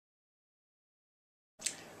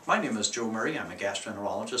My name is Joe Murray. I'm a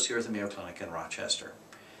gastroenterologist here at the Mayo Clinic in Rochester.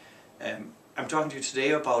 I'm talking to you today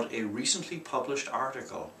about a recently published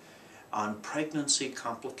article on pregnancy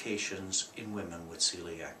complications in women with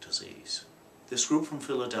celiac disease. This group from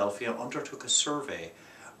Philadelphia undertook a survey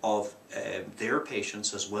of their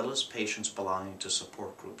patients as well as patients belonging to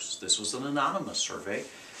support groups. This was an anonymous survey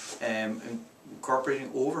incorporating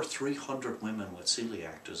over 300 women with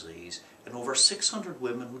celiac disease and over 600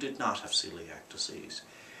 women who did not have celiac disease.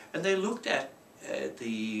 And they looked at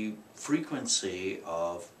the frequency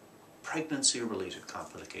of pregnancy-related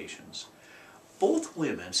complications. Both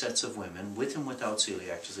women, sets of women with and without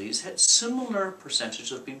celiac disease, had similar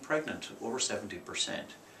percentages of being pregnant, over 70%.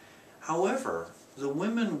 However, the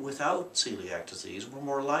women without celiac disease were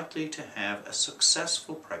more likely to have a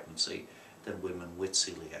successful pregnancy than women with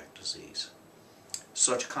celiac disease.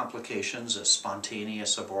 Such complications as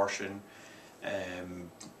spontaneous abortion,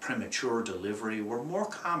 premature delivery were more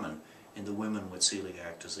common in the women with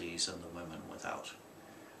celiac disease than the women without.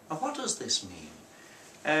 Now, what does this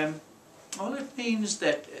mean? Well, it means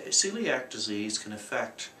that celiac disease can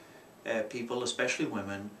affect people, especially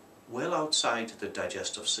women, well outside the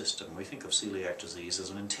digestive system. We think of celiac disease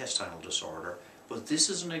as an intestinal disorder, but this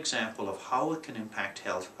is an example of how it can impact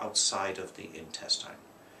health outside of the intestine.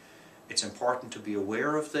 It's important to be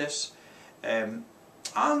aware of this.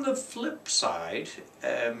 On the flip side,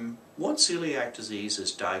 once celiac disease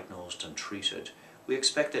is diagnosed and treated, we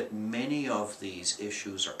expect that many of these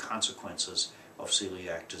issues or consequences of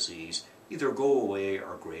celiac disease either go away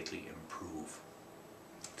or greatly improve.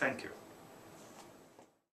 Thank you.